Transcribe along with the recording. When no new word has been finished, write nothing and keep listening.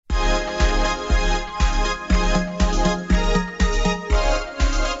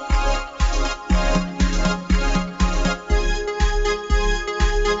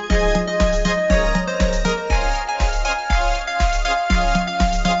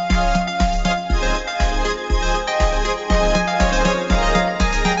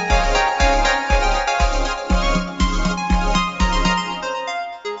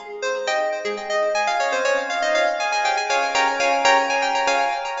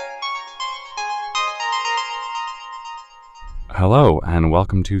Hello, and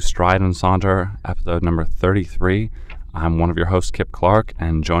welcome to Stride and Saunter, episode number 33. I'm one of your hosts, Kip Clark,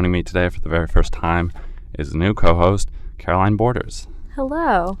 and joining me today for the very first time is a new co-host, Caroline Borders.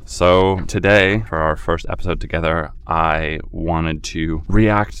 Hello. So today, for our first episode together, I wanted to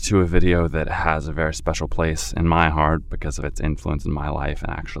react to a video that has a very special place in my heart because of its influence in my life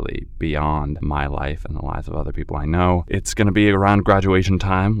and actually beyond my life and the lives of other people I know. It's going to be around graduation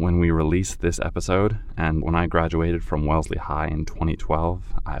time when we release this episode, and when I graduated from Wellesley High in 2012,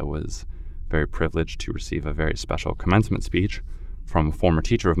 I was very privileged to receive a very special commencement speech from a former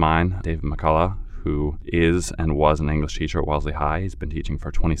teacher of mine, David McCullough, who is and was an English teacher at Wellesley High. He's been teaching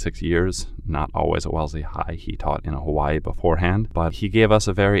for 26 years, not always at Wellesley High. He taught in Hawaii beforehand, but he gave us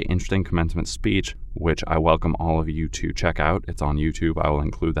a very interesting commencement speech, which I welcome all of you to check out. It's on YouTube. I will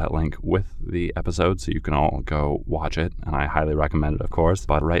include that link with the episode so you can all go watch it, and I highly recommend it, of course.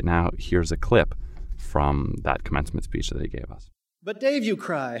 But right now, here's a clip from that commencement speech that he gave us. But Dave, you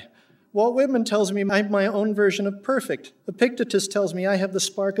cry. Walt Whitman tells me I'm my own version of perfect. Epictetus tells me I have the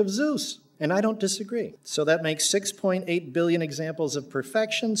spark of Zeus. And I don't disagree. So that makes 6.8 billion examples of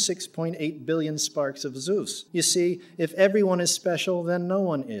perfection, 6.8 billion sparks of Zeus. You see, if everyone is special, then no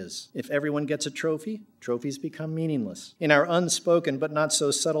one is. If everyone gets a trophy, trophies become meaningless. In our unspoken but not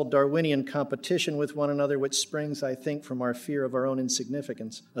so subtle Darwinian competition with one another, which springs, I think, from our fear of our own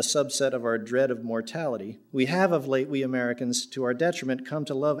insignificance, a subset of our dread of mortality, we have of late, we Americans, to our detriment, come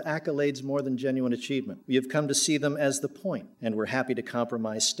to love accolades more than genuine achievement. We have come to see them as the point, and we're happy to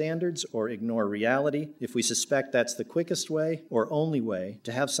compromise standards or ignore reality if we suspect that's the quickest way or only way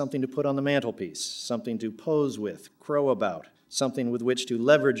to have something to put on the mantelpiece, something to pose with, crow about, something with which to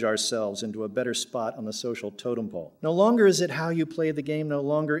leverage ourselves into a better spot on the social totem pole. No longer is it how you play the game, no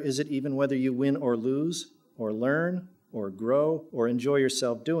longer is it even whether you win or lose, or learn, or grow, or enjoy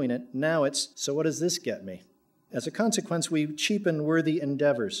yourself doing it. Now it's, so what does this get me? As a consequence, we cheapen worthy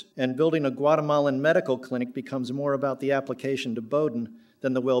endeavors, and building a Guatemalan medical clinic becomes more about the application to Bowdoin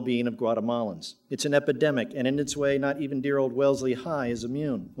than the well-being of Guatemalans. It's an epidemic, and in its way, not even dear old Wellesley High is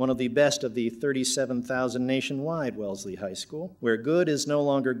immune. One of the best of the 37,000 nationwide Wellesley High School, where good is no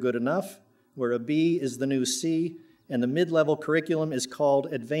longer good enough, where a B is the new C, and the mid-level curriculum is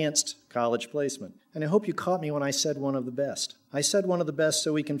called advanced college placement. And I hope you caught me when I said one of the best. I said one of the best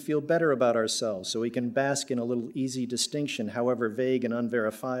so we can feel better about ourselves, so we can bask in a little easy distinction, however vague and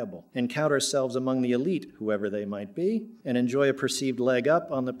unverifiable, and count ourselves among the elite, whoever they might be, and enjoy a perceived leg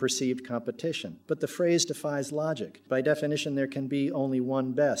up on the perceived competition. But the phrase defies logic. By definition, there can be only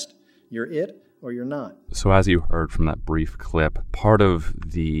one best. You're it, or you're not. So as you heard from that brief clip, part of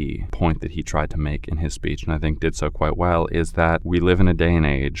the point that he tried to make in his speech, and I think did so quite well, is that we live in a day and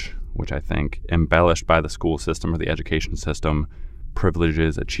age which I think, embellished by the school system or the education system,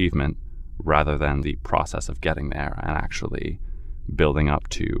 privileges achievement rather than the process of getting there and actually building up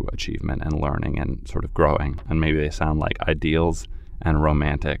to achievement and learning and sort of growing. And maybe they sound like ideals and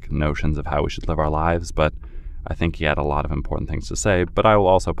romantic notions of how we should live our lives, but I think he had a lot of important things to say. But I will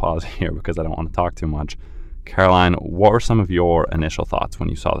also pause here because I don't want to talk too much. Caroline, what were some of your initial thoughts when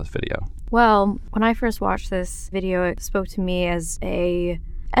you saw this video? Well, when I first watched this video, it spoke to me as a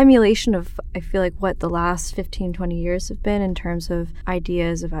emulation of, I feel like, what the last 15, 20 years have been in terms of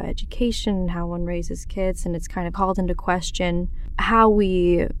ideas about education and how one raises kids. And it's kind of called into question how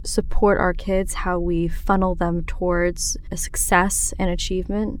we support our kids, how we funnel them towards a success and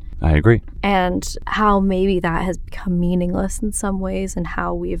achievement. I agree. And how maybe that has become meaningless in some ways and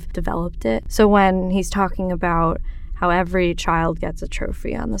how we've developed it. So when he's talking about how every child gets a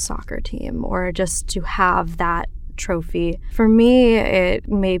trophy on the soccer team, or just to have that trophy, for me, it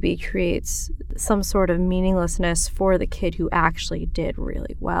maybe creates some sort of meaninglessness for the kid who actually did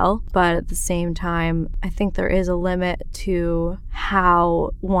really well. But at the same time, I think there is a limit to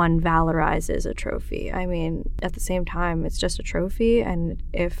how one valorizes a trophy. I mean, at the same time, it's just a trophy, and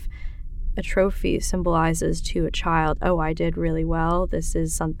if a trophy symbolizes to a child, oh, I did really well, this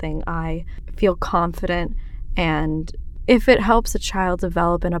is something I feel confident, and if it helps a child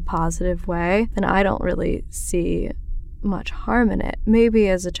develop in a positive way, then I don't really see much harm in it. Maybe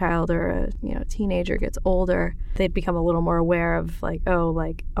as a child or a teenager gets older, they'd become a little more aware of oh,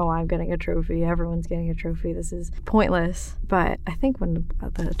 I'm getting a trophy, everyone's getting a trophy, this is pointless. But I think when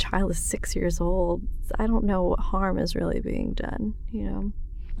the child is 6 years old, I don't know what harm is really being done,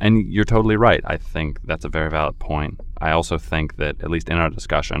 And you're totally right. I think that's a very valid point. I also think that, at least in our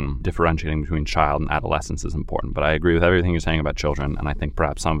discussion, differentiating between child and adolescence is important. But I agree with everything you're saying about children, and I think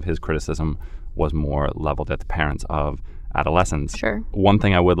perhaps some of his criticism was more leveled at the parents of adolescents. Sure. One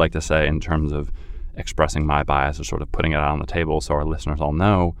thing I would like to say in terms of expressing my bias or sort of putting it out on the table so our listeners all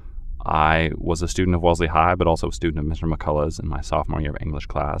know, I was a student of Wellesley High, but also a student of Mr. McCullough's in my sophomore year of English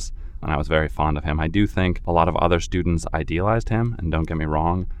class, and I was very fond of him. I do think a lot of other students idealized him, and don't get me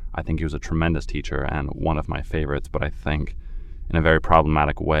wrong, I think he was a tremendous teacher and one of my favorites, but I think in a very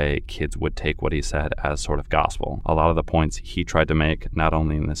problematic way, kids would take what he said as sort of gospel. A lot of the points he tried to make, not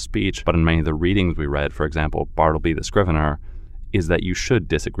only in this speech, but in many of the readings we read, for example, Bartleby the Scrivener, is that you should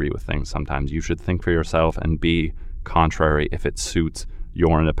disagree with things sometimes. You should think for yourself and be contrary if it suits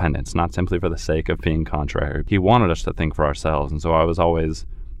your independence, not simply for the sake of being contrary. He wanted us to think for ourselves, and so I was always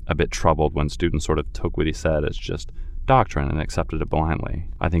a bit troubled when students sort of took what he said as just doctrine and accepted it blindly.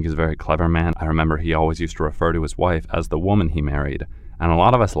 I think he's a very clever man. I remember he always used to refer to his wife as the woman he married, and a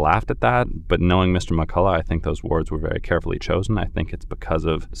lot of us laughed at that, but knowing Mr. McCullough, I think those words were very carefully chosen. I think it's because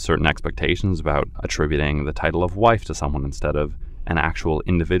of certain expectations about attributing the title of wife to someone instead of an actual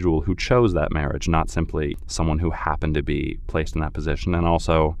individual who chose that marriage, not simply someone who happened to be placed in that position. And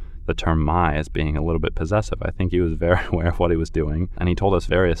also the term "my" as being a little bit possessive. I think he was very aware of what he was doing, and he told us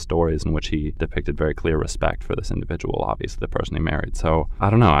various stories in which he depicted very clear respect for this individual, obviously the person he married. So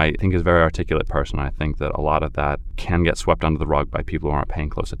I don't know, I think he's a very articulate person. I think that a lot of that can get swept under the rug by people who aren't paying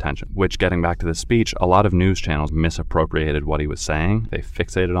close attention, which, getting back to the speech, a lot of news channels misappropriated what he was saying. They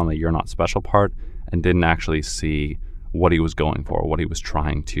fixated on the "you're not special" part and didn't actually see what he was going for, what he was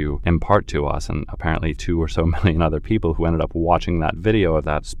trying to impart to us, and apparently 2 or so million other people who ended up watching that video of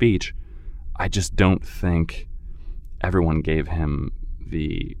that speech. I just don't think everyone gave him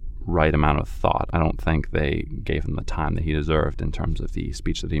the right amount of thought. I don't think they gave him the time that he deserved in terms of the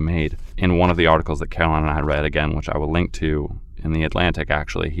speech that he made. In one of the articles that Caroline and I read, again, which I will link to in The Atlantic,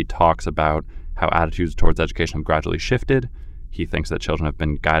 actually, he talks about how attitudes towards education have gradually shifted. He thinks that children have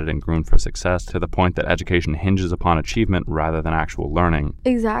been guided and groomed for success to the point that education hinges upon achievement rather than actual learning.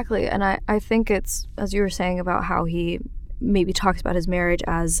 Exactly. And I think it's, as you were saying about how he maybe talks about his marriage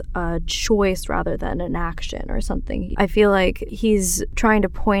as a choice rather than an action or something. I feel like he's trying to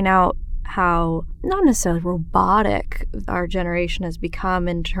point out how not necessarily robotic our generation has become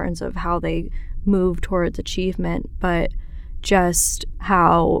in terms of how they move towards achievement, but just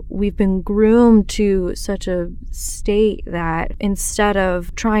how we've been groomed to such a state that instead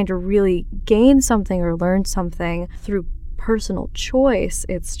of trying to really gain something or learn something through personal choice,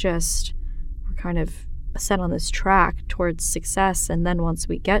 it's just we're kind of set on this track towards success. And then once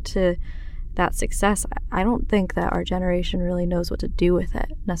we get to that success, I don't think that our generation really knows what to do with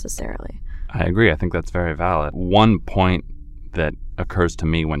it necessarily. I agree. I think that's very valid. One point that occurs to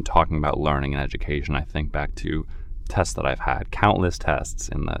me when talking about learning and education, I think back to tests that I've had, countless tests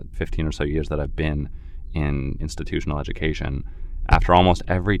in the 15 or so years that I've been in institutional education. After almost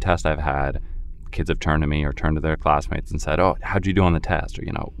every test I've had, kids have turned to me or turned to their classmates and said, "Oh, how'd you do on the test?" Or,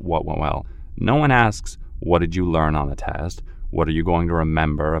 what went well? No one asks, what did you learn on the test? What are you going to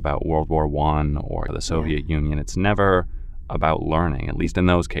remember about World War I or the Soviet Union? It's never about learning, at least in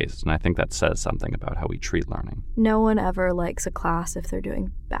those cases. And I think that says something about how we treat learning. No one ever likes a class if they're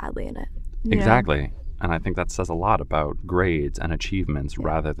doing badly in it. Exactly. And I think that says a lot about grades and achievements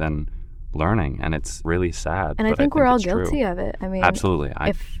rather than learning. And it's really sad. And I think we're all guilty of it. I mean, absolutely.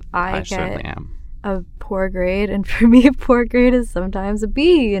 If I certainly am. A poor grade, and for me a poor grade is sometimes a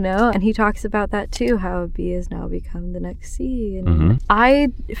B, and he talks about that too, how a B has now become the next C, and I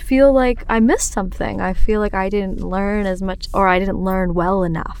feel like I missed something. I feel like I didn't learn as much, or I didn't learn well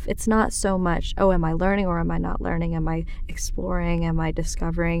enough. It's not so much, oh, am I learning or am I not learning? Am I exploring? Am I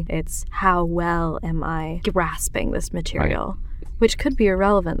discovering? It's how well am I grasping this material? Right. Which could be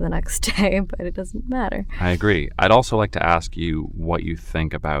irrelevant the next day, but it doesn't matter. I agree. I'd also like to ask you what you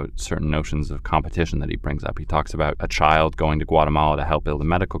think about certain notions of competition that he brings up. He talks about a child going to Guatemala to help build a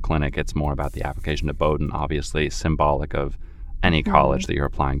medical clinic. It's more about the application to Bowdoin, obviously symbolic of any college that you're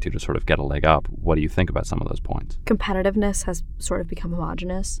applying to sort of get a leg up. What do you think about some of those points? Competitiveness has sort of become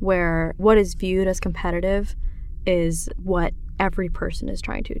homogenous, where what is viewed as competitive is what every person is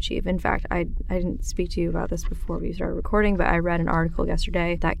trying to achieve. In fact, I didn't speak to you about this before we started recording, but I read an article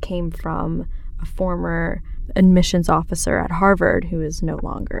yesterday that came from a former admissions officer at Harvard who is no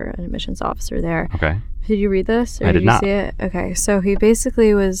longer an admissions officer there. Okay. Did you read this? Or I did not. Did you see it? Okay. So he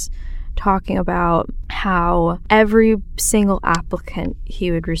basically was talking about how every single applicant he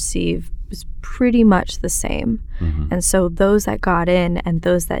would receive was pretty much the same. And so those that got in and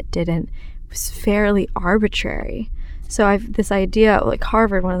those that didn't was fairly arbitrary. So I've this idea, like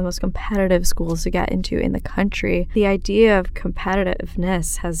Harvard, one of the most competitive schools to get into in the country, the idea of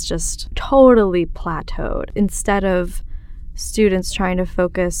competitiveness has just totally plateaued. Instead of students trying to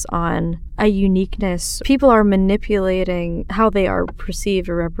focus on a uniqueness, people are manipulating how they are perceived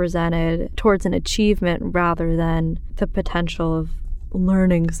or represented towards an achievement rather than the potential of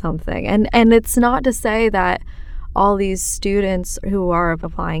learning something. And it's not to say that all these students who are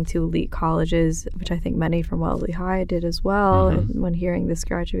applying to elite colleges, which I think many from Wellesley High did as well when hearing this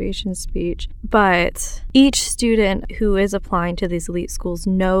graduation speech, but each student who is applying to these elite schools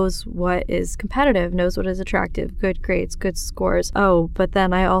knows what is competitive, knows what is attractive, good grades, good scores. Oh, but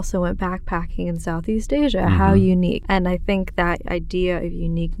then I also went backpacking in Southeast Asia. How unique. And I think that idea of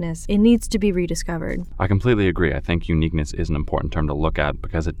uniqueness, it needs to be rediscovered. I completely agree. I think uniqueness is an important term to look at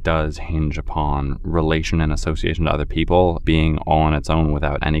because it does hinge upon relation and association to other people. Being all on its own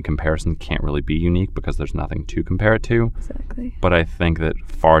without any comparison can't really be unique because there's nothing to compare it to. Exactly. But I think that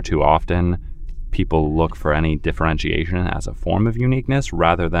far too often people look for any differentiation as a form of uniqueness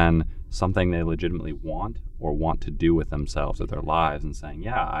rather than something they legitimately want or want to do with themselves or their lives and saying,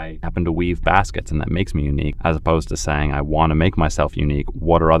 yeah, I happen to weave baskets and that makes me unique, as opposed to saying, I want to make myself unique.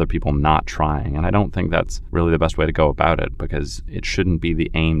 What are other people not trying? And I don't think that's really the best way to go about it because it shouldn't be the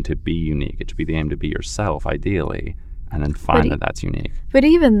aim to be unique. It should be the aim to be yourself, ideally, and then find that that's unique. But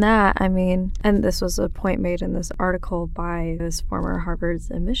even that, I mean, and this was a point made in this article by this former Harvard's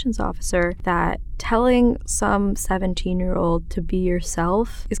admissions officer, that telling some 17-year-old to be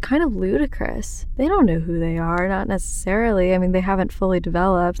yourself is kind of ludicrous. They don't know who they are, not necessarily. I mean, they haven't fully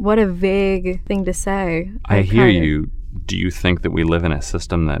developed. What a vague thing to say. I hear you. Do you think that we live in a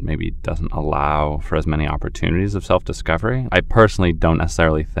system that maybe doesn't allow for as many opportunities of self-discovery? I personally don't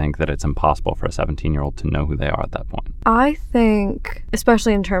necessarily think that it's impossible for a 17-year-old to know who they are at that point. I think,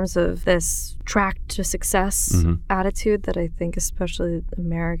 especially in terms of this track to success attitude that I think especially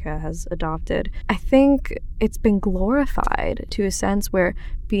America has adopted, I think it's been glorified to a sense where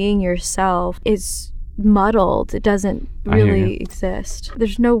being yourself is muddled. It doesn't really exist.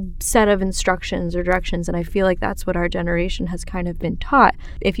 There's no set of instructions or directions, and I feel like that's what our generation has kind of been taught.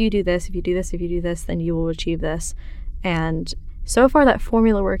 If you do this, if you do this, if you do this, then you will achieve this. And so far that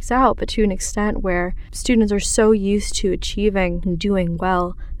formula works out, but to an extent where students are so used to achieving and doing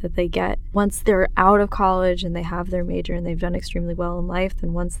well that they get, once they're out of college and they have their major and they've done extremely well in life,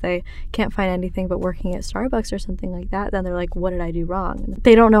 then once they can't find anything but working at Starbucks or something like that, then they're like, what did I do wrong? And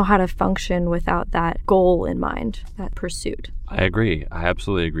they don't know how to function without that goal in mind, that pursuit. I agree. I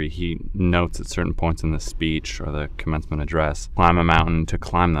absolutely agree. He notes at certain points in the speech or the commencement address, climb a mountain to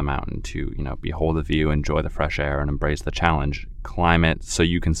climb the mountain, to, behold the view, enjoy the fresh air, and embrace the challenge. Climb it so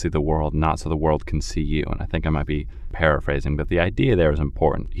you can see the world, not so the world can see you. And I think I might be paraphrasing, but the idea there is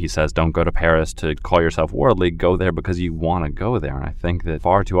important. He says, don't go to Paris to call yourself worldly, go there because you want to go there. And I think that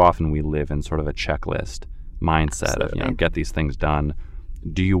far too often we live in sort of a checklist mindset of, get these things done.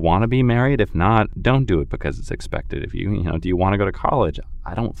 Do you want to be married? If not, don't do it because it's expected of you. Do you want to go to college?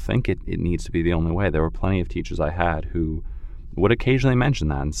 I don't think it needs to be the only way. There were plenty of teachers I had who would occasionally mention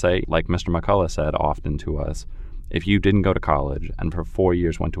that and say, like Mr. McCullough said often to us, if you didn't go to college and for 4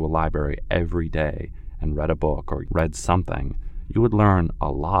 years went to a library every day and read a book or read something, you would learn a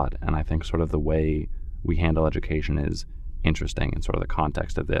lot. And I think sort of the way we handle education is interesting in sort of the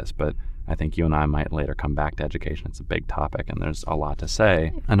context of this, but I think you and I might later come back to education. It's a big topic and there's a lot to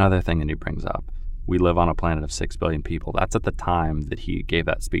say. Another thing that he brings up, we live on a planet of 6 billion people. That's at the time that he gave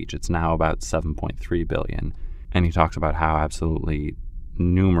that speech. It's now about 7.3 billion. And he talks about how absolutely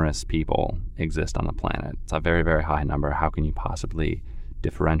numerous people exist on the planet. It's a very, very high number. How can you possibly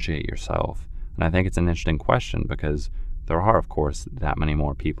differentiate yourself? And I think it's an interesting question because there are, of course, that many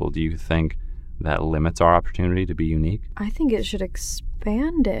more people. Do you think that limits our opportunity to be unique? I think it should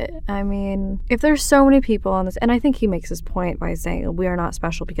expand it. I mean, if there's so many people on this, and I think he makes his point by saying we are not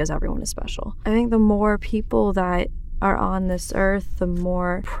special because everyone is special. I think the more people that are on this earth, the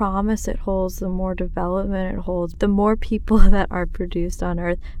more promise it holds, the more development it holds, the more people that are produced on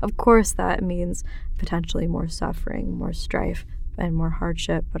earth. Of course, that means potentially more suffering, more strife, and more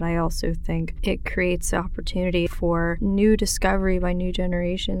hardship, but I also think it creates opportunity for new discovery by new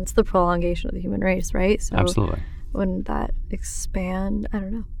generations. It's the prolongation of the human race, right? So absolutely. Wouldn't that expand? I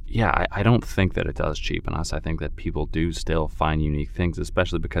don't know. Yeah, I don't think that it does cheapen us. I think that people do still find unique things,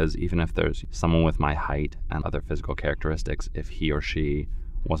 especially because even if there's someone with my height and other physical characteristics, if he or she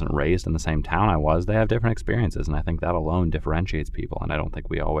wasn't raised in the same town I was, they have different experiences, and I think that alone differentiates people, and I don't think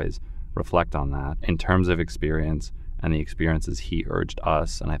we always reflect on that. In terms of experience and the experiences he urged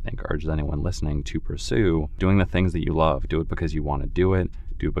us, and I think urges anyone listening to pursue, doing the things that you love. Do it because you want to do it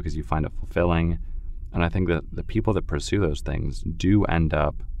because you find it fulfilling. And I think that the people that pursue those things do end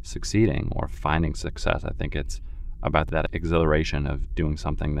up succeeding or finding success. I think it's about that exhilaration of doing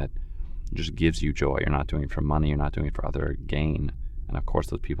something that just gives you joy. You're not doing it for money. You're not doing it for other gain. And of course,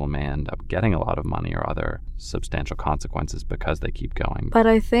 those people may end up getting a lot of money or other substantial consequences because they keep going. But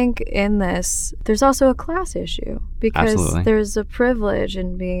I think in this, there's also a class issue because Absolutely. There's a privilege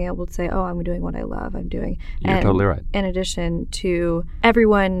in being able to say, oh, I'm doing what I love, I'm doing. You're totally right. In addition to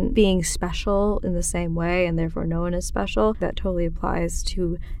everyone being special in the same way and therefore no one is special, that totally applies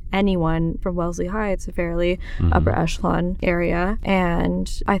to anyone from Wellesley High. It's a fairly upper echelon area. And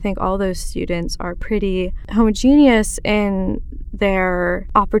I think all those students are pretty homogeneous in their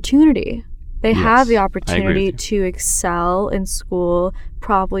opportunity. They have the opportunity to excel in school,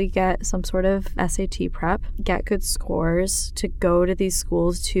 probably get some sort of SAT prep, get good scores, to go to these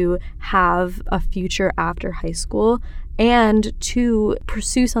schools, to have a future after high school, and to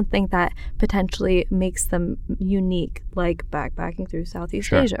pursue something that potentially makes them unique, like backpacking through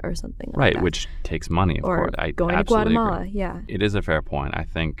Southeast Asia or something like right, that. which takes money, of course. I going to absolutely Guatemala, agree. yeah. It is a fair point. I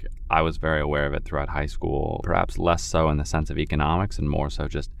think I was very aware of it throughout high school, perhaps less so in the sense of economics and more so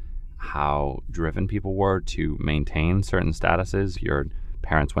just how driven people were to maintain certain statuses. Your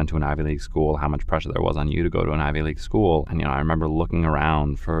parents went to an Ivy League school, how much pressure there was on you to go to an Ivy League school. And, I remember looking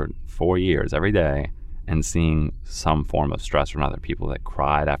around for 4 years every day and seeing some form of stress from other people that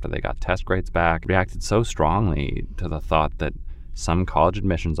cried after they got test grades back, reacted so strongly to the thought that some college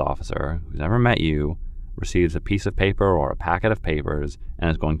admissions officer who's never met you receives a piece of paper or a packet of papers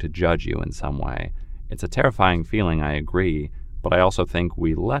and is going to judge you in some way. It's a terrifying feeling, I agree, but I also think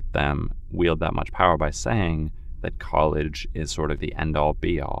we let them wield that much power by saying that college is sort of the end-all,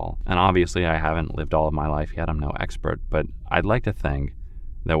 be-all. And obviously I haven't lived all of my life yet, I'm no expert, but I'd like to think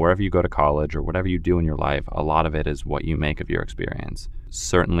that wherever you go to college or whatever you do in your life, a lot of it is what you make of your experience.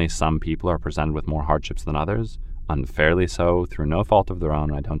 Certainly some people are presented with more hardships than others, unfairly so, through no fault of their own,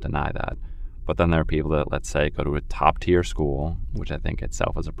 and I don't deny that. But then there are people that, let's say, go to a top-tier school, which I think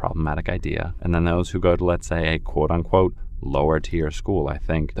itself is a problematic idea, and then those who go to, let's say, a quote-unquote lower-tier school. I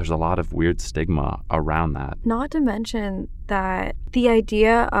think there's a lot of weird stigma around that. Not to mention that the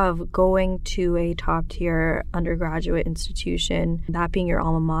idea of going to a top-tier undergraduate institution, that being your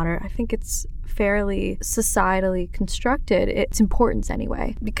alma mater, I think it's fairly societally constructed. Its importance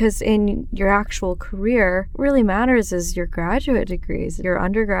anyway, because in your actual career, what really matters is your graduate degrees, your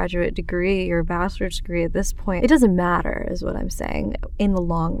undergraduate degree, your bachelor's degree. At this point, it doesn't matter, is what I'm saying, in the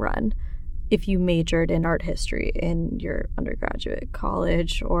long run. If you majored in art history in your undergraduate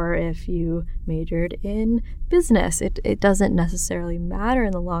college, or if you majored in business, it doesn't necessarily matter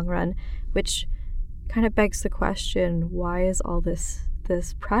in the long run, which kind of begs the question, why is all this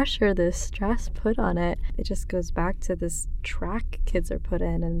pressure, this stress put on it? It just goes back to this track kids are put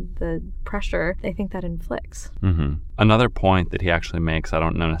in and the pressure they think that inflicts. Another point that he actually makes, I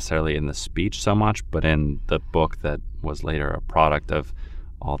don't know necessarily in the speech so much, but in the book that was later a product of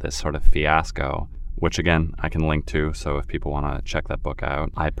all this sort of fiasco, which again, I can link to, so if people want to check that book out.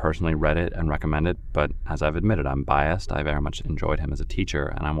 I personally read it and recommend it, but as I've admitted, I'm biased. I very much enjoyed him as a teacher,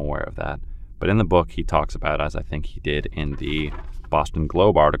 and I'm aware of that. But in the book, he talks about, as I think he did in the Boston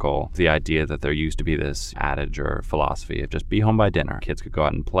Globe article, the idea that there used to be this adage or philosophy of just be home by dinner. Kids could go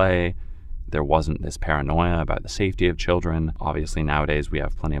out and play. There wasn't this paranoia about the safety of children. Obviously, nowadays we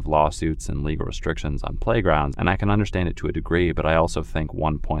have plenty of lawsuits and legal restrictions on playgrounds, and I can understand it to a degree, but I also think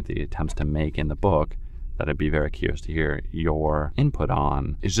one point that he attempts to make in the book that I'd be very curious to hear your input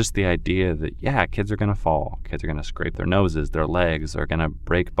on is just the idea that, yeah, kids are going to fall. Kids are going to scrape their noses, their legs, are going to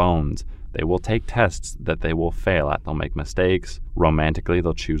break bones. They will take tests that they will fail at. They'll make mistakes. Romantically,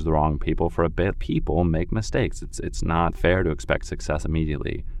 they'll choose the wrong people for a bit. People make mistakes. It's not fair to expect success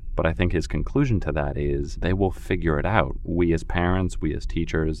immediately. But I think his conclusion to that is they will figure it out. We as parents, we as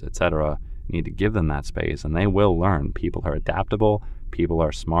teachers, etc., need to give them that space, and they will learn. People are adaptable, people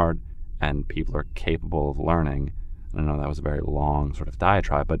are smart, and people are capable of learning. I know that was a very long sort of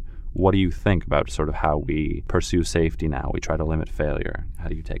diatribe, but what do you think about sort of how we pursue safety now? We try to limit failure. How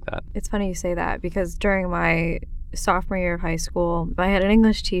do you take that? It's funny you say that, because during my sophomore year of high school, I had an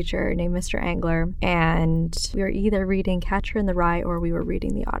English teacher named Mr. Angler, and we were either reading Catcher in the Rye or we were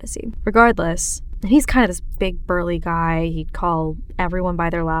reading The Odyssey. Regardless, he's kind of this big burly guy. He'd call everyone by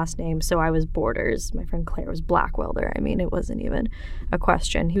their last name, so I was Borders. My friend Claire was Blackwelder. I mean, it wasn't even a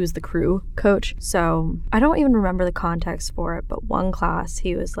question. He was the crew coach. So I don't even remember the context for it, but one class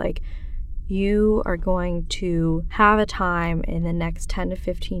he was like, you are going to have a time in the next 10 to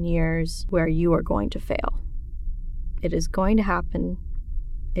 15 years where you are going to fail. It is going to happen.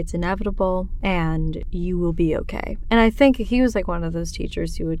 It's inevitable, and you will be okay. And I think he was like one of those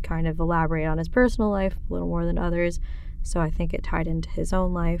teachers who would kind of elaborate on his personal life a little more than others. So I think it tied into his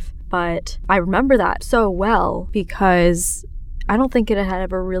own life. But I remember that so well because I don't think it had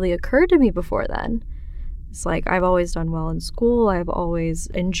ever really occurred to me before then It's like I've always done well in school. I've always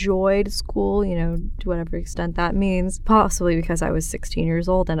enjoyed school, to whatever extent that means. Possibly because I was 16 years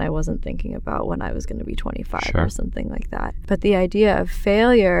old and I wasn't thinking about when I was going to be 25 Sure. or something like that. But the idea of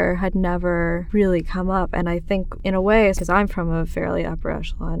failure had never really come up. And I think in a way, because I'm from a fairly upper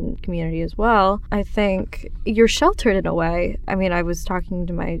echelon community as well, I think you're sheltered in a way. I mean, I was talking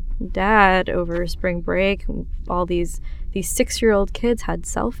to my dad over spring break. All these 6-year-old kids had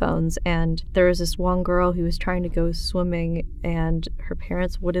cell phones, and there was this one girl who was trying to go swimming, and her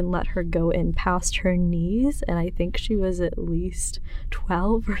parents wouldn't let her go in past her knees, and I think she was at least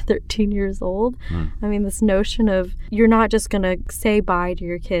 12 or 13 years old. I mean, this notion of you're not just going to say bye to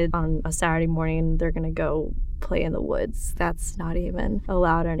your kid on a Saturday morning and they're going to go play in the woods. That's not even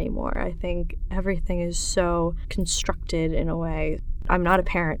allowed anymore. I think everything is so constructed in a way. I'm not a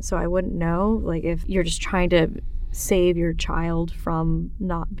parent, so I wouldn't know, like, if you're just trying to save your child from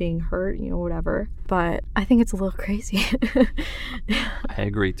not being hurt, whatever. But I think it's a little crazy. I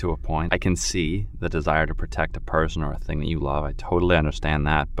agree to a point. I can see the desire to protect a person or a thing that you love. I totally understand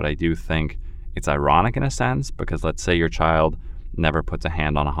that. But I do think it's ironic in a sense, because let's say your child never puts a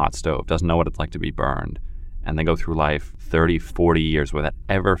hand on a hot stove, doesn't know what it's like to be burned, and they go through life 30, 40 years without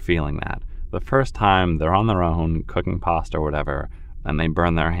ever feeling that. The first time they're on their own cooking pasta or whatever, and they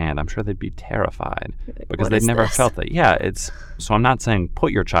burn their hand, I'm sure they'd be terrified because they'd never felt it. Yeah, so I'm not saying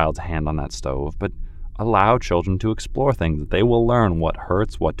put your child's hand on that stove, but allow children to explore things. They will learn what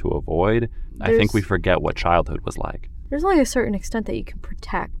hurts, what to avoid. I think we forget what childhood was like. There's only a certain extent that you can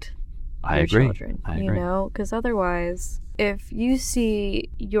protect your children, I agree. Because otherwise, if you see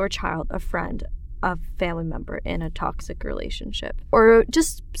your child, a friend, a family member in a toxic relationship, or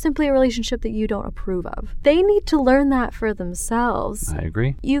just simply a relationship that you don't approve of, they need to learn that for themselves. I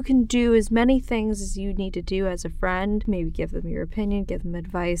agree. You can do as many things as you need to do as a friend, maybe give them your opinion, give them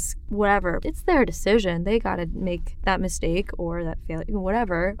advice, whatever. It's their decision. They got to make that mistake or that failure,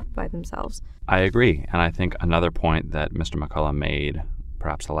 whatever, by themselves. I agree. And I think another point that Mr. McCullough made,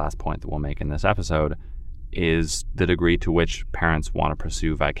 perhaps the last point that we'll make in this episode, is the degree to which parents want to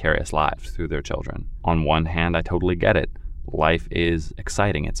pursue vicarious lives through their children. On one hand, I totally get it. Life is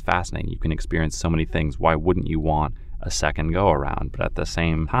exciting. It's fascinating. You can experience so many things. Why wouldn't you want a second go around? But at the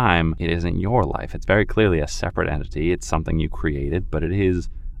same time, it isn't your life. It's very clearly a separate entity. It's something you created, but it is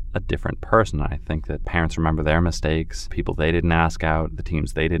a different person. I think that parents remember their mistakes, people they didn't ask out, the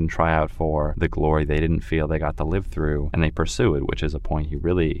teams they didn't try out for, the glory they didn't feel they got to live through, and they pursue it, which is a point he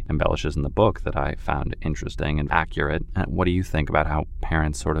really embellishes in the book that I found interesting and accurate. And what do you think about how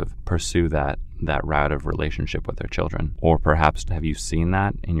parents sort of pursue that route of relationship with their children? Or perhaps have you seen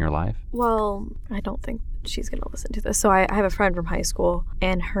that in your life? Well, I don't think she's going to listen to this. So I have a friend from high school,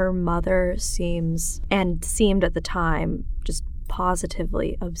 and her mother seemed at the time just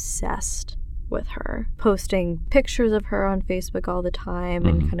positively obsessed with her, posting pictures of her on Facebook all the time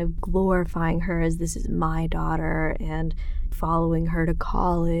and kind of glorifying her as this is my daughter and following her to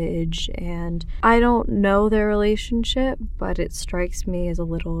college. And I don't know their relationship, but it strikes me as a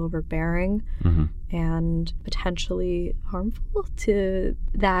little overbearing and potentially harmful to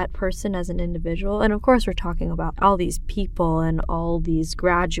that person as an individual. And of course, we're talking about all these people and all these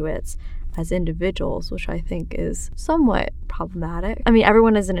graduates as individuals, which I think is somewhat problematic. I mean,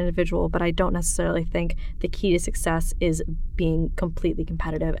 everyone is an individual, but I don't necessarily think the key to success is being completely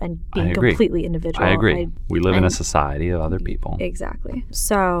competitive and being completely individual. I agree. We live in a society of other people. Exactly.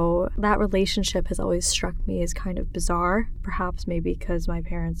 So that relationship has always struck me as kind of bizarre, perhaps maybe because my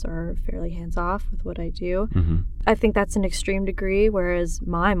parents are fairly hands-off with what I do. I think that's an extreme degree, whereas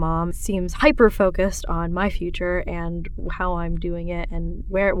my mom seems hyper-focused on my future and how I'm doing it and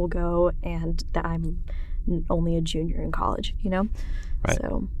where it will go, and that I'm only a junior in college, Right.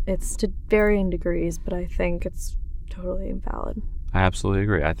 So it's to varying degrees, but I think it's totally invalid. I absolutely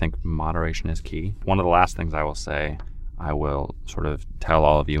agree. I think moderation is key. One of the last things I will say, I will sort of tell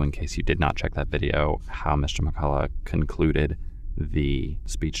all of you, in case you did not check that video, how Mr. McCullough concluded the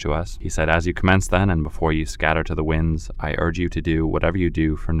speech to us. He said, "As you commence then, and before you scatter to the winds, I urge you to do whatever you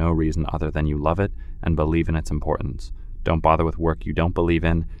do for no reason other than you love it and believe in its importance. Don't bother with work you don't believe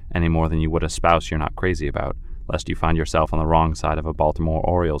in any more than you would a spouse you're not crazy about, lest you find yourself on the wrong side of a Baltimore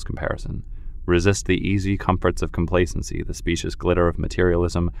Orioles comparison. Resist the easy comforts of complacency, the specious glitter of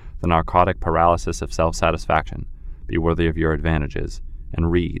materialism, the narcotic paralysis of self-satisfaction. Be worthy of your advantages, and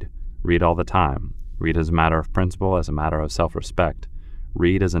read. Read all the time. Read as a matter of principle, as a matter of self-respect.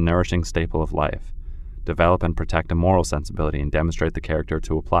 Read as a nourishing staple of life. Develop and protect a moral sensibility and demonstrate the character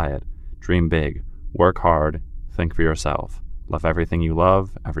to apply it. Dream big. Work hard. Think for yourself. Love everything you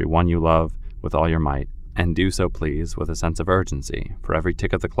love, everyone you love, with all your might. And do so, please, with a sense of urgency, for every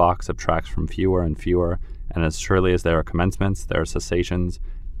tick of the clock subtracts from fewer and fewer, and as surely as there are commencements, there are cessations,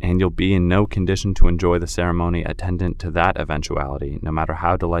 and you'll be in no condition to enjoy the ceremony attendant to that eventuality, no matter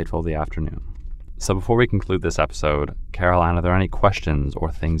how delightful the afternoon. So before we conclude this episode, Caroline, are there any questions or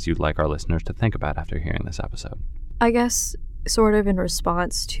things you'd like our listeners to think about after hearing this episode? I guess sort of in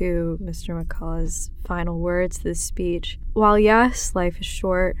response to Mr. McCullough's final words of this speech, while yes, life is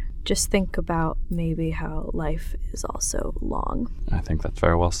short, just think about maybe how life is also long. I think that's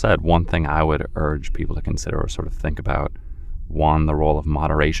very well said. One thing I would urge people to consider or sort of think about, one, the role of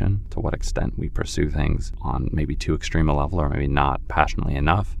moderation, to what extent we pursue things on maybe too extreme a level or maybe not passionately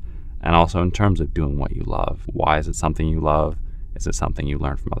enough. And also in terms of doing what you love. Why is it something you love? Is it something you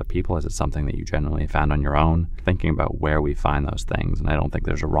learned from other people? Is it something that you genuinely found on your own? Thinking about where we find those things. And I don't think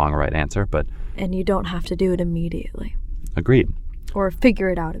there's a wrong or right answer, but... And you don't have to do it immediately. Agreed. Or figure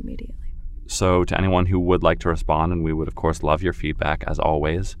it out immediately. So to anyone who would like to respond, and we would of course love your feedback as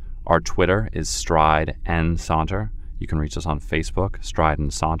always, our Twitter is StrideNSaunter. You can reach us on Facebook, Stride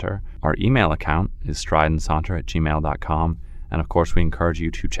and Saunter. Our email account is strideandsaunter@gmail.com. And of course, we encourage you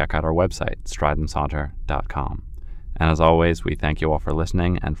to check out our website, strideandsaunter.com. And as always, we thank you all for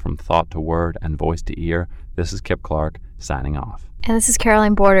listening. And from thought to word and voice to ear, this is Kip Clark signing off. And this is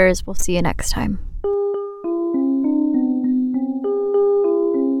Caroline Borders. We'll see you next time.